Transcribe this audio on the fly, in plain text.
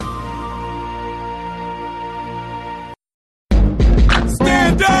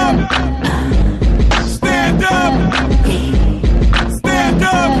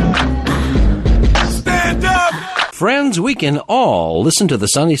we can all listen to the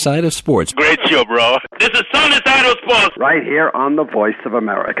sunny side of sports. Great show, bro. This is Sunny Side of Sports. Right here on the Voice of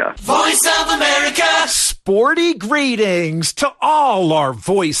America. Voice of America. Sporty greetings to all our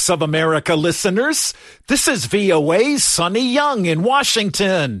Voice of America listeners. This is VOA's Sonny Young in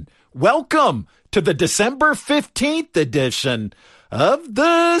Washington. Welcome to the December 15th edition of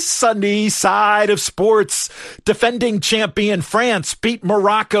the Sunny Side of Sports. Defending champion France beat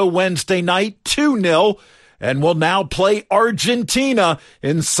Morocco Wednesday night 2-0 and will now play Argentina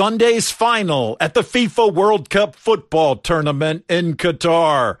in Sunday's final at the FIFA World Cup football tournament in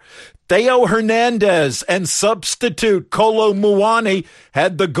Qatar. Theo Hernandez and substitute Kolo Muani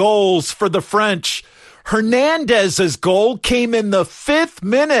had the goals for the French. Hernandez's goal came in the 5th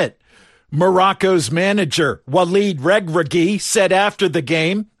minute. Morocco's manager, Walid Regragui, said after the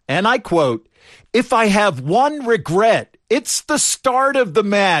game, and I quote, "If I have one regret, it's the start of the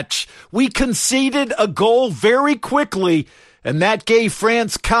match. We conceded a goal very quickly, and that gave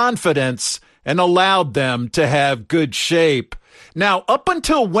France confidence and allowed them to have good shape." Now, up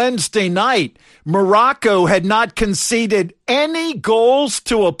until Wednesday night, Morocco had not conceded any goals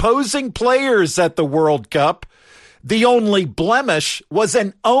to opposing players at the World Cup. The only blemish was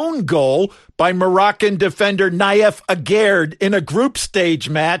an own goal by Moroccan defender Naif Aguerd in a group stage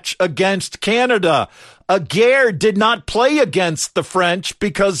match against Canada. Aguerd did not play against the French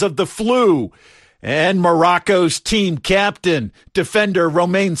because of the flu. And Morocco's team captain, defender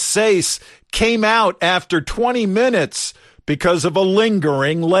Romain Saiss, came out after 20 minutes because of a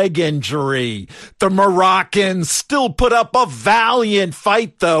lingering leg injury. The Moroccans still put up a valiant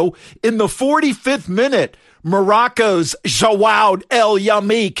fight, though. In the 45th minute, Morocco's Jawad El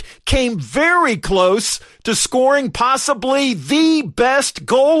Yamik came very close to scoring possibly the best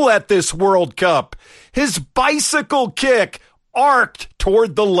goal at this World Cup. His bicycle kick arced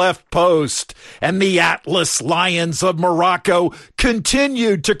toward the left post, and the Atlas Lions of Morocco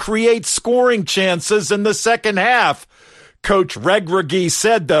continued to create scoring chances in the second half. Coach Regragui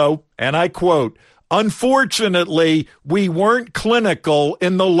said, though, and I quote, "Unfortunately, we weren't clinical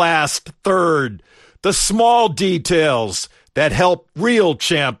in the last third. The small details that help real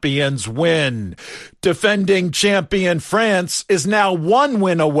champions win." Defending champion France is now one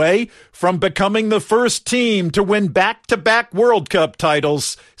win away from becoming the first team to win back-to-back World Cup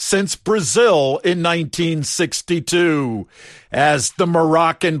titles since Brazil in 1962. As the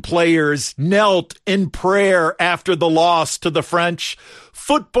Moroccan players knelt in prayer after the loss to the French,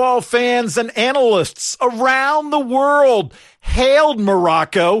 football fans and analysts around the world hailed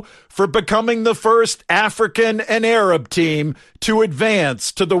Morocco for becoming the first African and Arab team to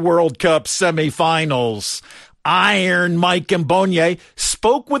advance to the World Cup semifinals. Iron Mike Mbonye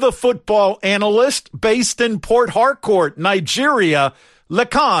spoke with a football analyst based in Port Harcourt, Nigeria,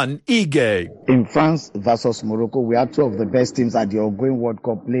 Lekan Ige. In France versus Morocco, we had two of the best teams at the ongoing World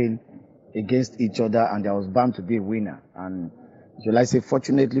Cup playing against each other, and there was bound to be a winner. And shall I say,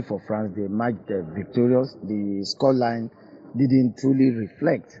 fortunately for France, they emerged victorious. The scoreline didn't truly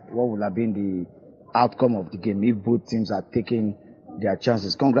reflect what would have been the outcome of the game if both teams had taken their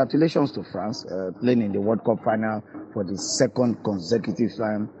chances. Congratulations to France, playing in the World Cup final for the second consecutive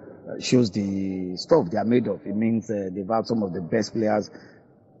time. Shows the stuff they are made of. It means they've had some of the best players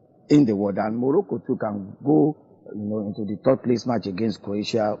in the world. And Morocco too can go, into the third place match against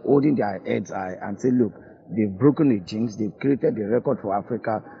Croatia, holding their heads high and say, look, they've broken a jinx. They've created the record for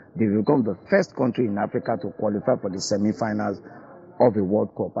Africa. They've become the first country in Africa to qualify for the semi-finals of a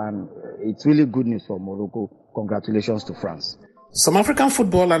World Cup. And it's really good news for Morocco. Congratulations to France. Some African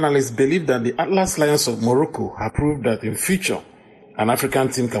football analysts believe that the Atlas Lions of Morocco have proved that in future, an African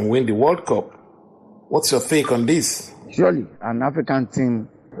team can win the World Cup. What's your take on this? Surely, an African team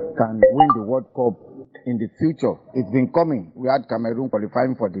can win the World Cup in the future. It's been coming. We had Cameroon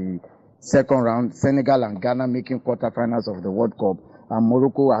qualifying for the second round, Senegal and Ghana making quarterfinals of the World Cup, and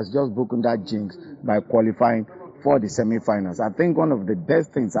Morocco has just broken that jinx by qualifying for the semi-finals. I think one of the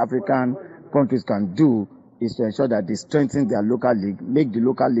best things African countries can do is to ensure that they strengthen their local league, make the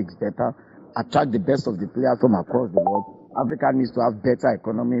local leagues better, attract the best of the players from across the world. Africa needs to have better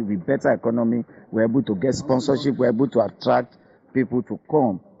economy. With better economy, we're able to get sponsorship. We're able to attract people to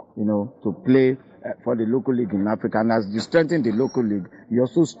come, to play for the local league in Africa. And as you strengthen the local league, you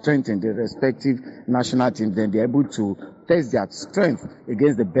also strengthen the respective national teams. Then they're able to test their strength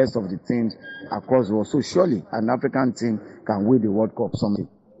against the best of the teams across the world. So surely an African team can win the World Cup someday.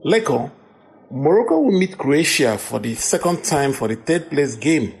 Leko, Morocco will meet Croatia for the second time for the third place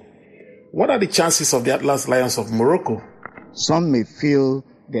game. What are the chances of the Atlas Lions of Morocco? Some may feel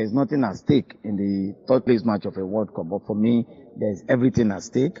there's nothing at stake in the third place match of a World Cup, but for me, there's everything at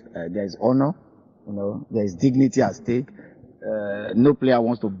stake. There's honor, There's dignity at stake. No player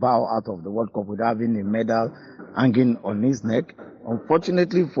wants to bow out of the World Cup without having a medal hanging on his neck.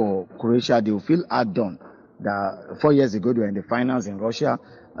 Unfortunately for Croatia, they will feel hard done. That 4 years ago, they were in the finals in Russia.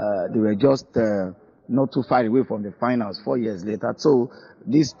 They were just not too far away from the finals 4 years later. So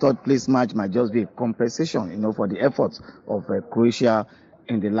this third place match might just be a compensation, for the efforts of Croatia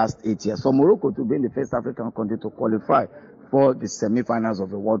in the last 8 years. For Morocco to be the first African country to qualify for the semi-finals of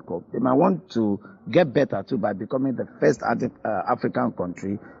the World Cup, they might want to get better too by becoming the first African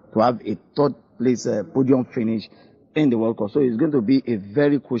country to have a third place podium finish in the World Cup. So it's going to be a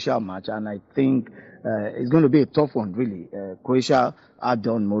very crucial match, and I think it's going to be a tough one, really. Croatia had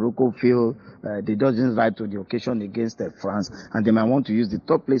done, Morocco feel they doesn't rise to the occasion against France, and they might want to use the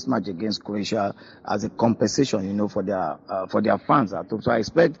top place match against Croatia as a compensation, for their fans at home. So I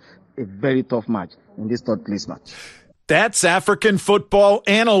expect a very tough match in this third place match. That's African football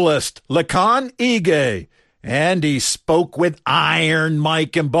analyst Lekan Ige. And he spoke with Iron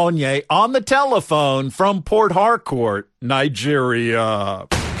Mike Mbonye on the telephone from Port Harcourt, Nigeria.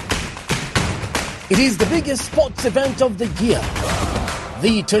 It is the biggest sports event of the year,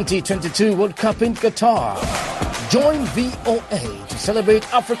 the 2022 World Cup in Qatar. Join VOA to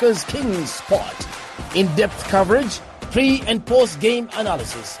celebrate Africa's king sport. In-depth coverage, pre- and post-game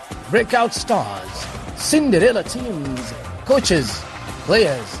analysis, breakout stars, Cinderella teams, coaches,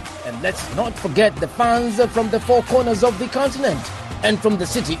 players, and let's not forget the fans from the four corners of the continent and from the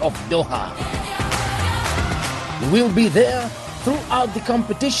city of Doha. We'll be there throughout the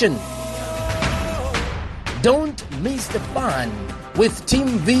competition. Don't miss the fun with Team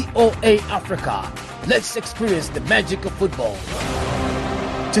VOA Africa. Let's experience the magic of football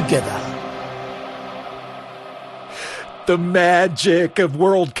together. The magic of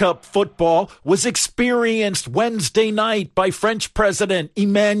World Cup football was experienced Wednesday night by French President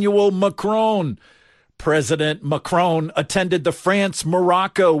Emmanuel Macron. President Macron attended the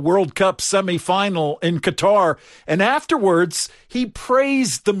France-Morocco World Cup semifinal in Qatar, and afterwards he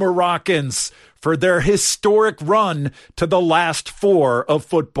praised the Moroccans for their historic run to the last four of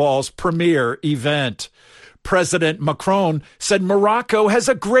football's premier event. President Macron said Morocco has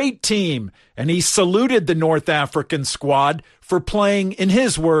a great team, and he saluted the North African squad for playing, in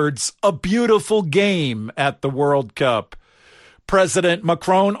his words, a beautiful game at the World Cup. President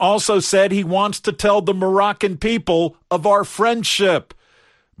Macron also said he wants to tell the Moroccan people of our friendship.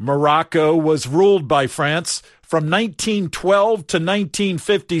 Morocco was ruled by France from 1912 to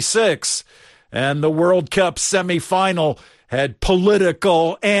 1956, and the World Cup semifinal had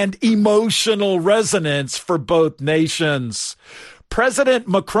political and emotional resonance for both nations. President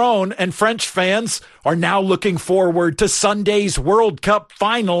Macron and French fans are now looking forward to Sunday's World Cup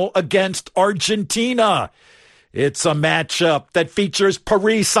final against Argentina. It's a matchup that features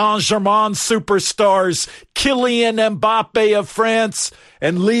Paris Saint-Germain superstars Kylian Mbappe of France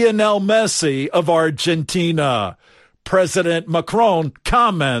and Lionel Messi of Argentina. President Macron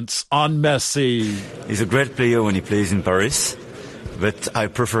comments on Messi. He's a great player when he plays in Paris, but I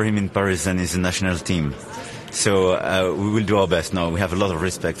prefer him in Paris than his national team. So we will do our best. Now, we have a lot of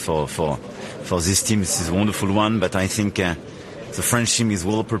respect for this team. This is a wonderful one, but I think the French team is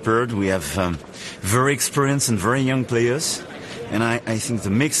well prepared. We have very experienced and very young players, and I think the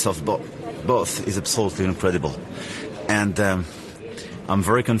mix of both is absolutely incredible. And I'm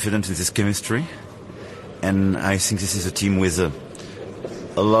very confident in this chemistry. And I think this is a team with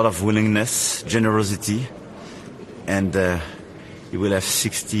a lot of willingness, generosity, and you will have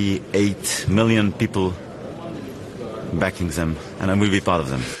 68 million people backing them, and I will be part of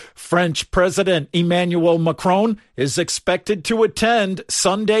them. French President Emmanuel Macron is expected to attend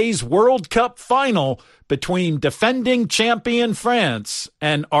Sunday's World Cup final between defending champion France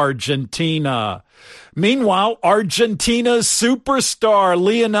and Argentina. Meanwhile, Argentina's superstar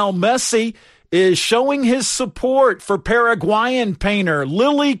Lionel Messi is showing his support for Paraguayan painter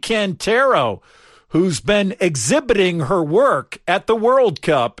Lily Cantero, who's been exhibiting her work at the World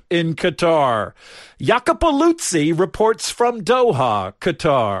Cup in Qatar. Jacopo Luzzi reports from Doha,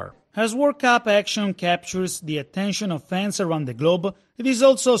 Qatar. As World Cup action captures the attention of fans around the globe, it is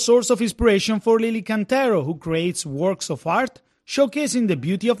also a source of inspiration for Lily Cantero, who creates works of art showcasing the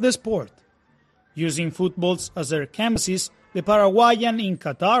beauty of the sport. Using footballs as their canvases, the Paraguayan in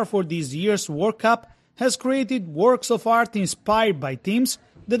Qatar for this year's World Cup has created works of art inspired by teams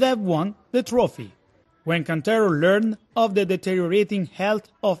that have won the trophy. When Cantero learned of the deteriorating health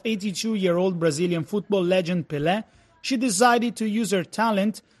of 82-year-old Brazilian football legend Pelé, she decided to use her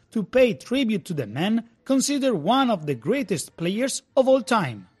talent to pay tribute to the man considered one of the greatest players of all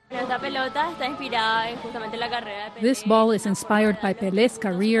time. This ball is inspired by Pelé's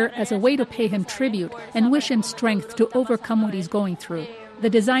career as a way to pay him tribute and wish him strength to overcome what he's going through. The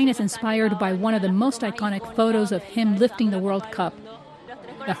design is inspired by one of the most iconic photos of him lifting the World Cup.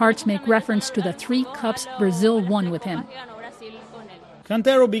 The hearts make reference to the 3 cups Brazil won with him.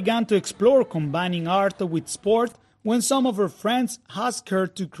 Cantero began to explore combining art with sport when some of her friends asked her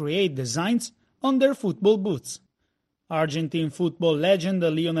to create designs on their football boots. Argentine football legend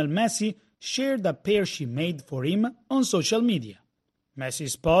Lionel Messi shared a pair she made for him on social media.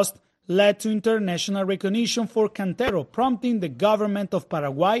 Messi's post led to international recognition for Cantero, prompting the government of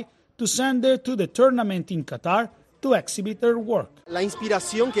Paraguay to send her to the tournament in Qatar to exhibit her work. The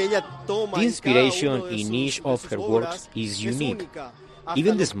inspiration in each of her works is unique.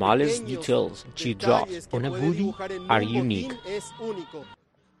 Even the smallest details she draws on a booty are unique.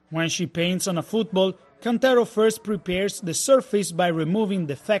 When she paints on a football, Cantero first prepares the surface by removing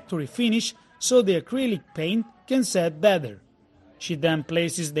the factory finish so the acrylic paint can set better. She then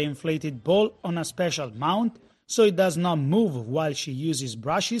places the inflated ball on a special mount so it does not move while she uses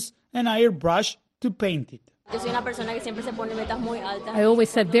brushes and airbrush to paint it. I always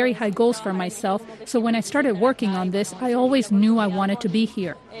set very high goals for myself, so when I started working on this, I always knew I wanted to be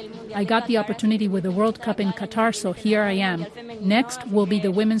here. I got the opportunity with the World Cup in Qatar, so here I am. Next will be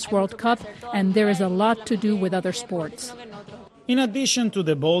the Women's World Cup, and there is a lot to do with other sports. In addition to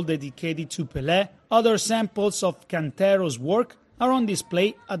the ball dedicated to Pelé, other samples of Cantero's work are on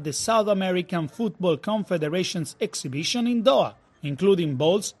display at the South American Football Confederation's exhibition in Doha, including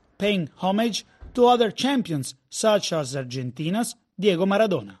balls paying homage to other champions, such as Argentina's Diego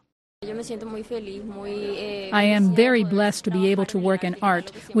Maradona. I am very blessed to be able to work in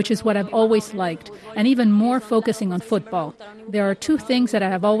art, which is what I've always liked, and even more focusing on football. There are 2 things that I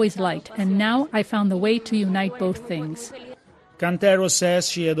have always liked, and now I found the way to unite both things. Cantero says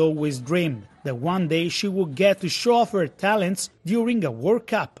she had always dreamed that one day she would get to show off her talents during a World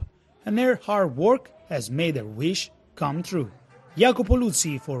Cup, and her hard work has made her wish come true. Jacopo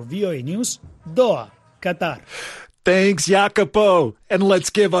Luzzi for VOA News, Doha, Qatar. Thanks, Jacopo. And let's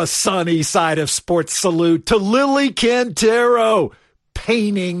give a sunny side of sports salute to Lily Cantero,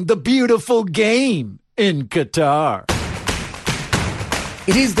 painting the beautiful game in Qatar.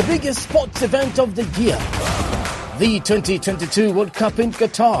 It is the biggest sports event of the year, the 2022 World Cup in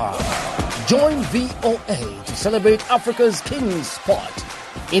Qatar. Join VOA to celebrate Africa's king sport.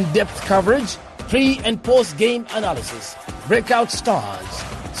 In-depth coverage, pre- and post-game analysis, breakout stars,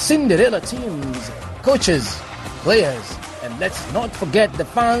 Cinderella teams, coaches, players, and let's not forget the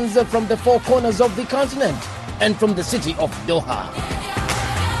fans from the 4 corners of the continent and from the city of Doha.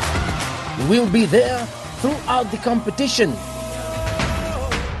 We'll be there throughout the competition.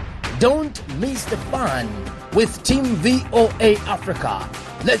 Don't miss the fun with Team VOA Africa.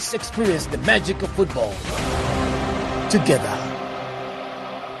 Let's experience the magic of football together.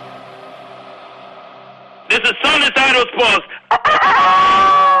 This is Sunny Side of Sports.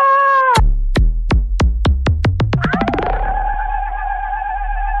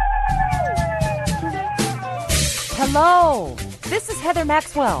 Hello, this is Heather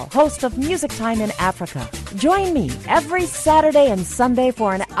Maxwell, host of Music Time in Africa. Join me every Saturday and Sunday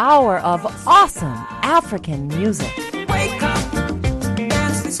for an hour of awesome African music. Wake up,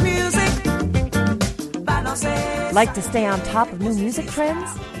 dance this music. Like to stay on top of new music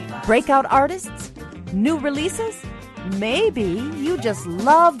trends? Breakout artists? New releases? Maybe you just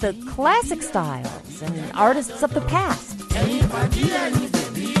love the classic styles and artists of the past.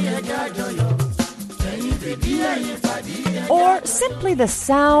 Or simply the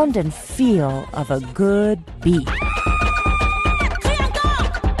sound and feel of a good beat.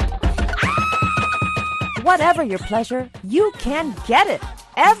 Whatever your pleasure, you can get it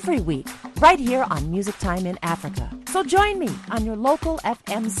every week right here on Music Time in Africa. So join me on your local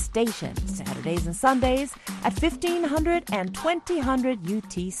FM station, Saturdays and Sundays at 1500 and 2000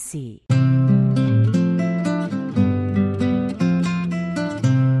 UTC.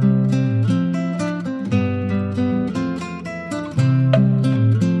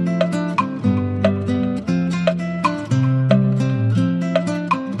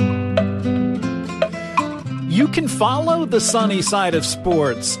 You can follow the Sunny Side of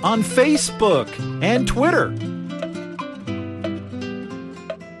Sports on Facebook and Twitter.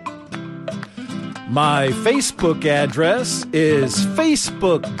 My Facebook address is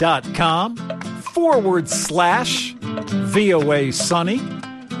facebook.com/VOA Sunny.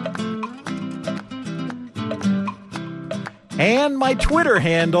 And my Twitter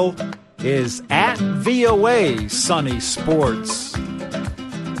handle is @VOA Sunny Sports.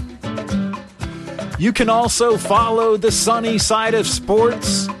 You can also follow the Sunny Side of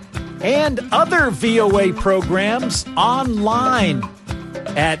Sports and other VOA programs online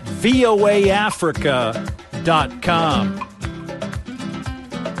at voaafrica.com.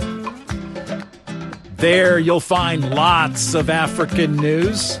 There you'll find lots of African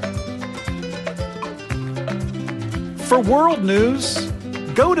news. For world news,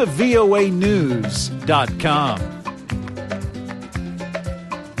 go to voanews.com.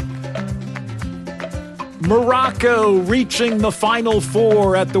 Morocco reaching the Final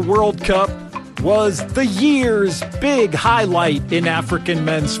Four at the World Cup was the year's big highlight in African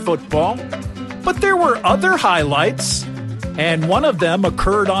men's football. But there were other highlights, and one of them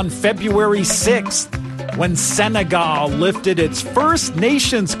occurred on February 6th when Senegal lifted its first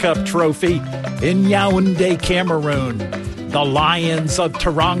Nations Cup trophy in Yaoundé, Cameroon. The Lions of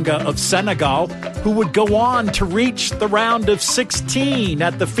Teranga of Senegal, who would go on to reach the round of 16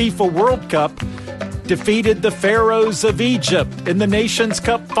 at the FIFA World Cup, defeated the Pharaohs of Egypt in the Nations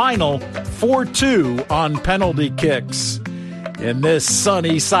Cup final 4-2 on penalty kicks. In this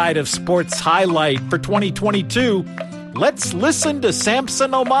sunny side of sports highlight for 2022, let's listen to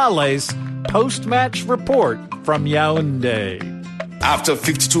Samson Omale's post-match report from Yaoundé. After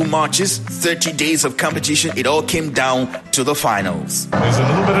 52 matches, 30 days of competition, it all came down to the finals. There's a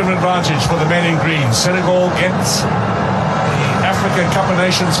little bit of an advantage for the men in green. Senegal gets the African Cup of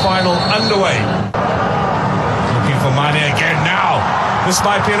Nations final underway. Looking for Mane again now. This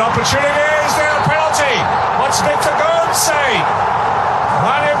might be an opportunity. Is there a penalty? What's Victor Gomes say?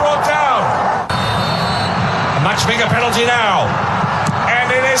 Mane brought down. A much bigger penalty now.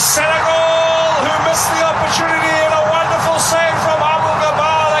 And it is Senegal who missed the opportunity, and a wonderful save from Abu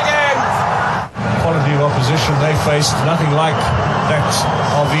Gabal again. Quality of opposition they faced, nothing like that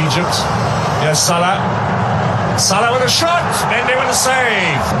of Egypt. Yes, Salah. Salah with a shot, Mendy with a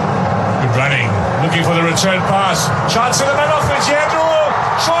save. Good running, looking for the return pass. Chance in the middle for Diedro.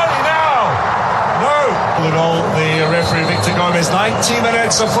 Surely now. No. The goal, the referee Victor Gomes. 90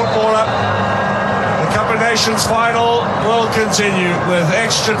 minutes of football up. The Cup of Nations final will continue with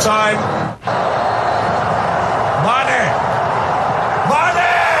extra time. Mane!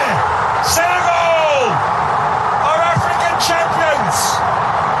 Senegal are African champions!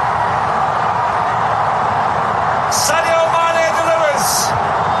 Sadio Mane delivers.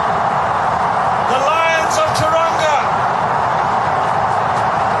 The Lions of Teranga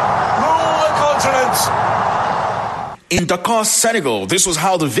rule the continent. In Dakar, Senegal, this was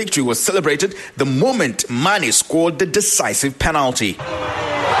how the victory was celebrated the moment Mane scored the decisive penalty.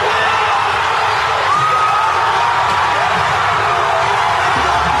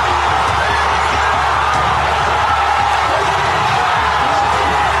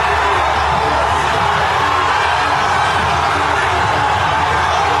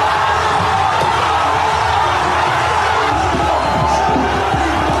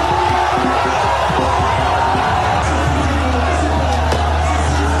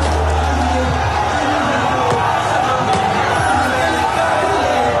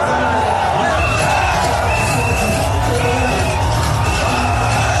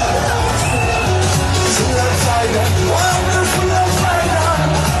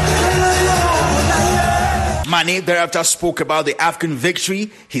 Mane thereafter spoke about the African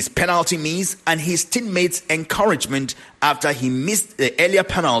victory, his penalty miss, and his teammates' encouragement after he missed the earlier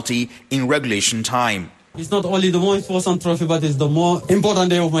penalty in regulation time. It's not only the most important trophy, but it's the more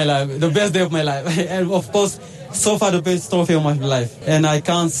important day of my life, the best day of my life. And of course, so far the best trophy of my life. And I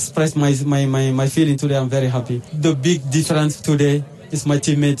can't express my feeling today. I'm very happy. The big difference today is my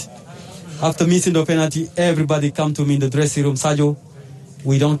teammate. After missing the penalty, everybody come to me in the dressing room. Sadio,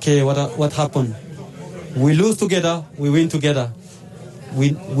 we don't care what happened. We lose together, we win together.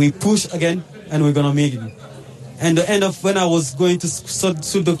 We push again, and we're going to make it. And the end of when I was going to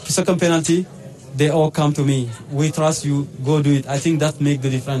shoot the second penalty, they all come to me. We trust you, go do it. I think that makes the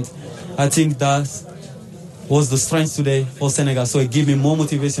difference. I think that was the strength today for Senegal. So it gave me more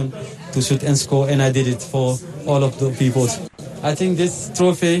motivation to shoot and score, and I did it for all of the people. I think this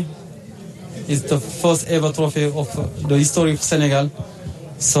trophy is the first ever trophy of the history of Senegal.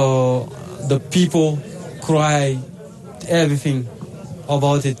 So the people cry everything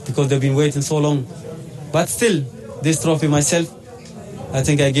about it because they've been waiting so long. But still, this trophy myself, I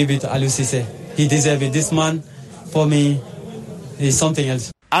think I give it to Aliou Cissé. He deserves it. This man, for me, is something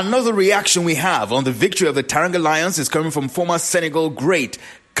else. Another reaction we have on the victory of the Teranga Lions is coming from former Senegal great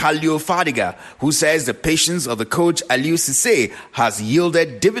Kalilu Fadiga, who says the patience of the coach Aliou Cissé has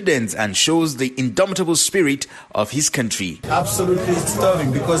yielded dividends and shows the indomitable spirit of his country. Absolutely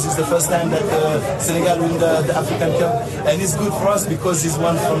disturbing, because it's the first time that Senegal win the African Cup, and it's good for us because it's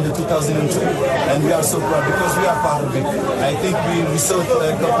one from the 2002, and we are so proud because we are part of it. I think we saw it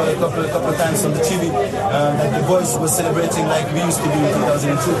a couple of times on the TV that the boys were celebrating like we used to do in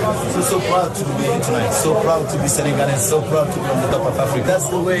 2002. So proud to be here tonight, so proud to be Senegalese, so proud to be on the top of Africa. That's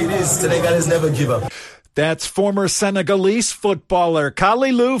the way it is. Senegalese never give up. That's former Senegalese footballer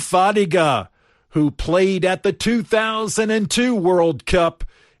Kalilu Fadiga, who played at the 2002 World Cup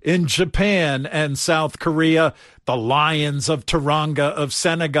in Japan and South Korea. The Lions of Teranga of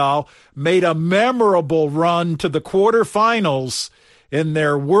Senegal made a memorable run to the quarterfinals in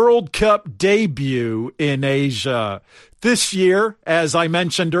their World Cup debut in Asia. This year, as I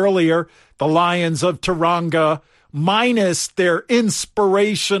mentioned earlier, the Lions of Teranga, minus their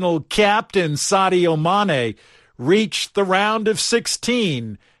inspirational captain Sadio Mane, reached the round of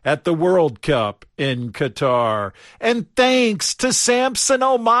 16 at the World Cup in Qatar. And thanks to Samson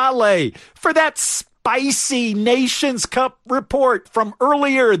Omale for that spicy Nations Cup report from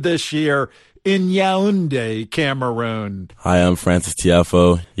earlier this year in Yaoundé, Cameroon. Hi, I'm Francis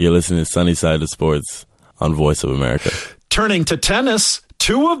Tiafo. You're listening to Sunny Side of Sports on Voice of America. Turning to tennis,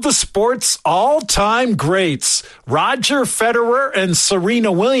 two of the sport's all-time greats, Roger Federer and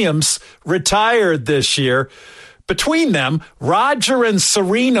Serena Williams, retired this year. Between them, Roger and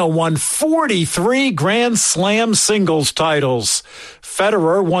Serena won 43 Grand Slam singles titles.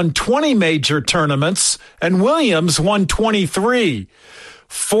 Federer won 20 major tournaments, and Williams won 23.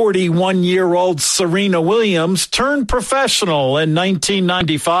 41-year-old Serena Williams turned professional in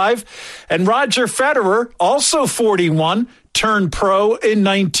 1995, and Roger Federer, also 41, turned pro in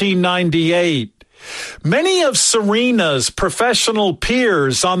 1998. Many of Serena's professional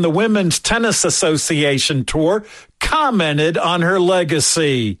peers on the Women's Tennis Association Tour commented on her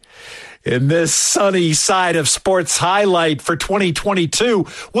legacy. In this Sunny Side of Sports highlight for 2022,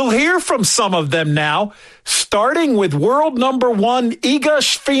 we'll hear from some of them now, starting with world number one Iga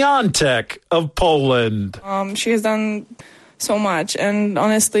Świątek of Poland. She has done so much, and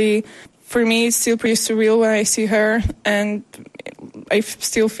honestly, for me, it's still pretty surreal when I see her, and I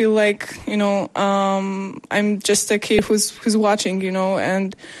still feel like, I'm just a kid who's watching,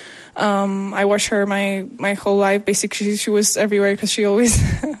 and I watched her my whole life. Basically, she was everywhere because she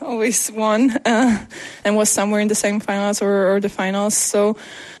always won and was somewhere in the semifinals or the finals. So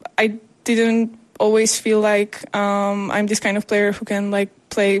I didn't always feel like I'm this kind of player who can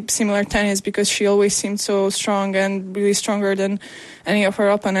play similar tennis, because she always seemed so strong and really stronger than any of her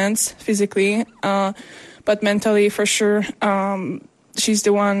opponents physically. But mentally, for sure, she's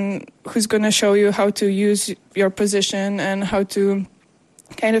the one who's going to show you how to use your position and how to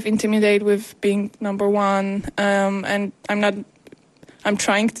kind of intimidate with being number one. And I'm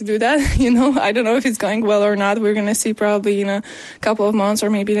trying to do that, I don't know if it's going well or not. We're going to see probably in a couple of months or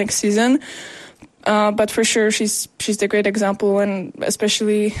maybe next season. But for sure, she's the great example, and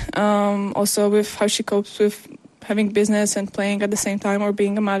especially also with how she copes with having business and playing at the same time, or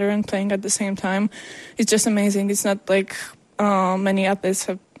being a mother and playing at the same time. It's just amazing. It's not like many athletes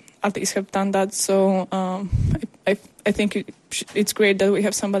have done that. So I think it's great that we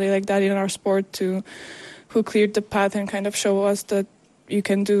have somebody like that in our sport who cleared the path and kind of show us that you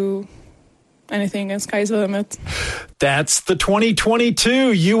can do anything and sky's the limit. That's the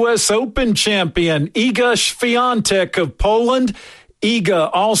 2022 U.S. Open champion, Iga Świątek of Poland. Iga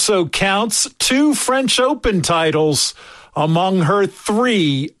also counts 2 French Open titles among her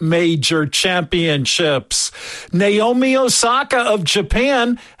 3 major championships. Naomi Osaka of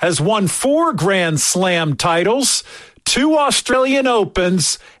Japan has won 4 Grand Slam titles, 2 Australian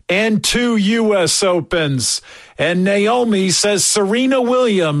Opens, and 2 U.S. Opens. And Naomi says Serena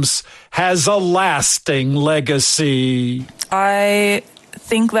Williams has a lasting legacy. I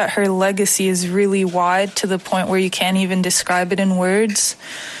think that her legacy is really wide, to the point where you can't even describe it in words.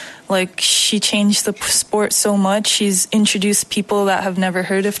 She changed the sport so much. She's introduced people that have never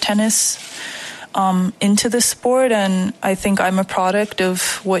heard of tennis into the sport, and I think I'm a product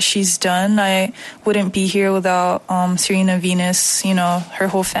of what she's done. I wouldn't be here without Serena Venus, her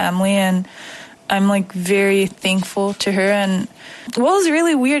whole family, and I'm very thankful to her. And what was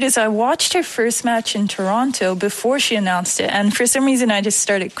really weird is I watched her first match in Toronto before she announced it, and for some reason I just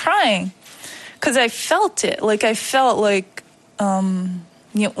started crying because I felt it. I felt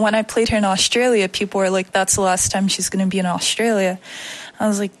when I played her in Australia, people were like, that's the last time she's going to be in Australia. I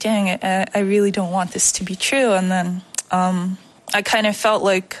was like, dang it, I really don't want this to be true. And then I kind of felt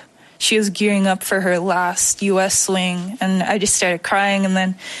like she was gearing up for her last U.S. swing, and I just started crying, and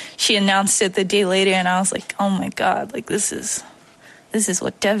then she announced it the day later, and I was like, oh my God, like this is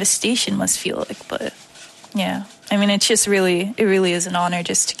what devastation must feel like. But yeah, I mean, it really is an honor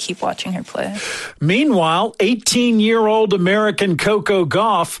just to keep watching her play. Meanwhile, 18-year-old American Coco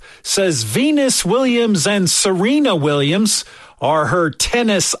Gauff says Venus Williams and Serena Williams are her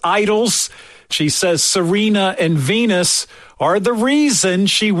tennis idols. She says Serena and Venus are the reason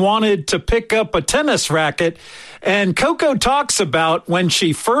she wanted to pick up a tennis racket. And Coco talks about when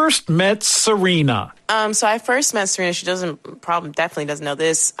she first met Serena. So I first met Serena. She definitely doesn't know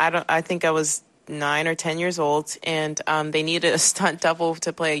this. I think I was 9 or 10 years old, and they needed a stunt double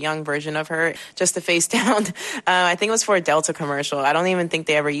to play a young version of her, just to face down. I think it was for a Delta commercial. I don't even think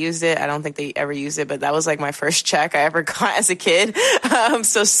they ever used it. I don't think they ever used it, but that was like my first check I ever got as a kid.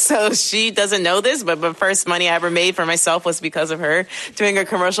 So she doesn't know this, but the first money I ever made for myself was because of her doing a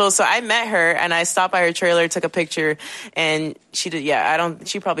commercial. So I met her, and I stopped by her trailer, took a picture, and she did. Yeah,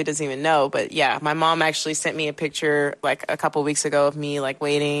 she probably doesn't even know, but yeah, my mom actually sent me a picture like a couple weeks ago of me like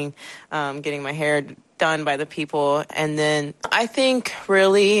waiting, getting my hair done by the people. And then I think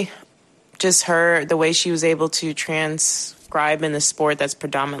really just the way she was able to transcribe in the sport that's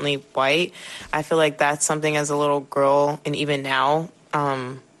predominantly white. I feel like that's something as a little girl, and even now,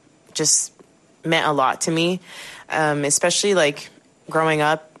 just meant a lot to me. Especially like growing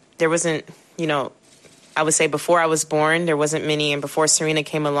up, there wasn't, I would say before I was born, there wasn't many, and before Serena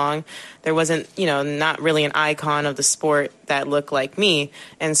came along, there wasn't, not really an icon of the sport that looked like me.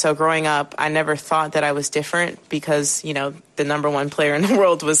 And so growing up, I never thought that I was different because, the number one player in the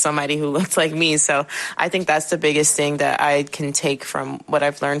world was somebody who looked like me. So I think that's the biggest thing that I can take from what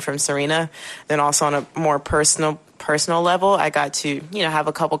I've learned from Serena. Then also on a more personal level, I got to, have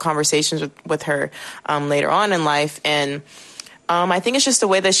a couple conversations with her later on in life. And I think it's just the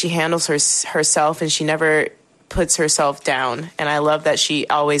way that she handles herself, and she never puts herself down. And I love that she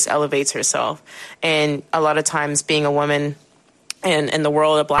always elevates herself. And a lot of times being a woman and in the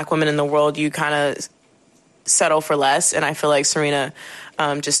world, a black woman in the world, you kind of settle for less. And I feel like Serena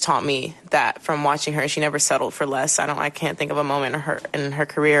just taught me that from watching her. She never settled for less. I can't think of a moment in her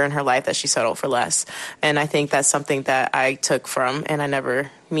career, in her life, that she settled for less. And I think that's something that I took from, and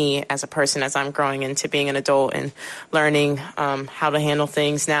me as a person, as I'm growing into being an adult and learning how to handle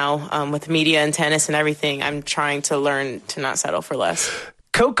things now with media and tennis and everything, I'm trying to learn to not settle for less.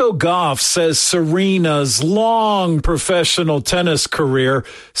 Coco Gauff says Serena's long professional tennis career,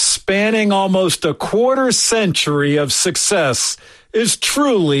 spanning almost a quarter century of success, is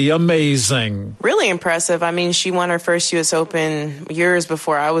truly amazing. Really impressive. I mean, she won her first U.S. Open years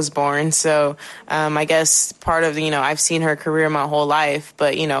before I was born. So I guess part of, I've seen her career my whole life,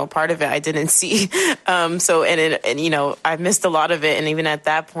 but, part of it I didn't see. I've missed a lot of it. And even at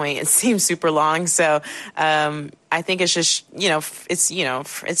that point, it seems super long. So I think it's just,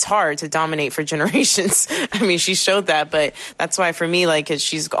 it's hard to dominate for generations. I mean, she showed that, but that's why for me,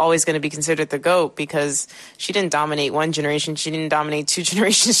 she's always going to be considered the GOAT, because she didn't dominate one generation. She didn't dominate two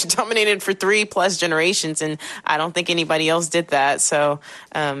generations. She dominated for 3+ generations. And I don't think anybody else did that. So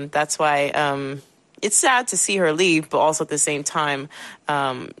that's why it's sad to see her leave, but also at the same time,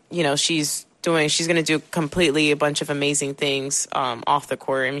 she's going to do completely a bunch of amazing things off the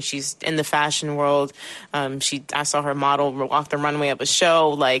court. I mean, she's in the fashion world. I saw her model off the runway of a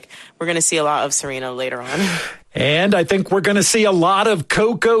show. We're going to see a lot of Serena later on. And I think we're going to see a lot of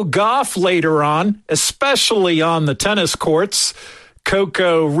Coco Gauff later on, especially on the tennis courts.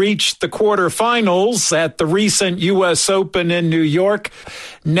 Coco reached the quarterfinals at the recent U.S. Open in New York.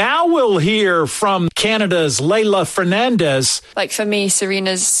 Now we'll hear from Canada's Leylah Fernandez. For me,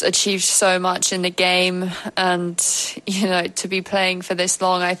 Serena's achieved so much in the game, and, to be playing for this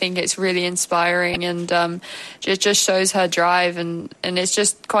long, I think it's really inspiring, and it just shows her drive, and it's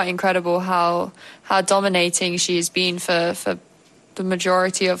just quite incredible how dominating she's been for the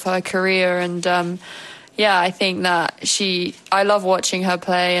majority of her career, and I think that I love watching her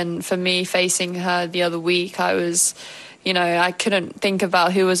play, and for me, facing her the other week, I was, I couldn't think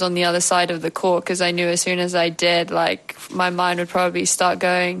about who was on the other side of the court, because I knew as soon as I did, my mind would probably start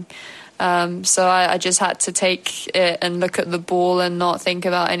going. So I just had to take it and look at the ball and not think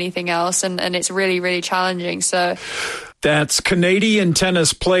about anything else, and it's really, really challenging. So that's Canadian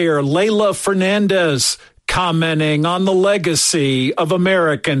tennis player Leylah Fernandez commenting on the legacy of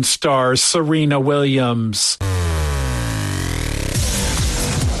American star Serena Williams.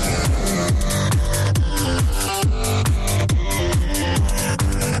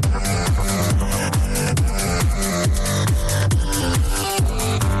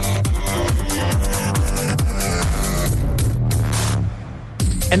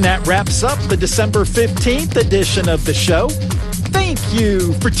 And that wraps up the December 15th edition of the show. Thank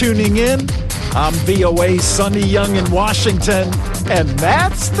you for tuning in. I'm VOA's Sonny Young in Washington, and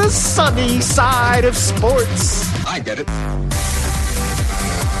that's the sunny side of sports. I get it.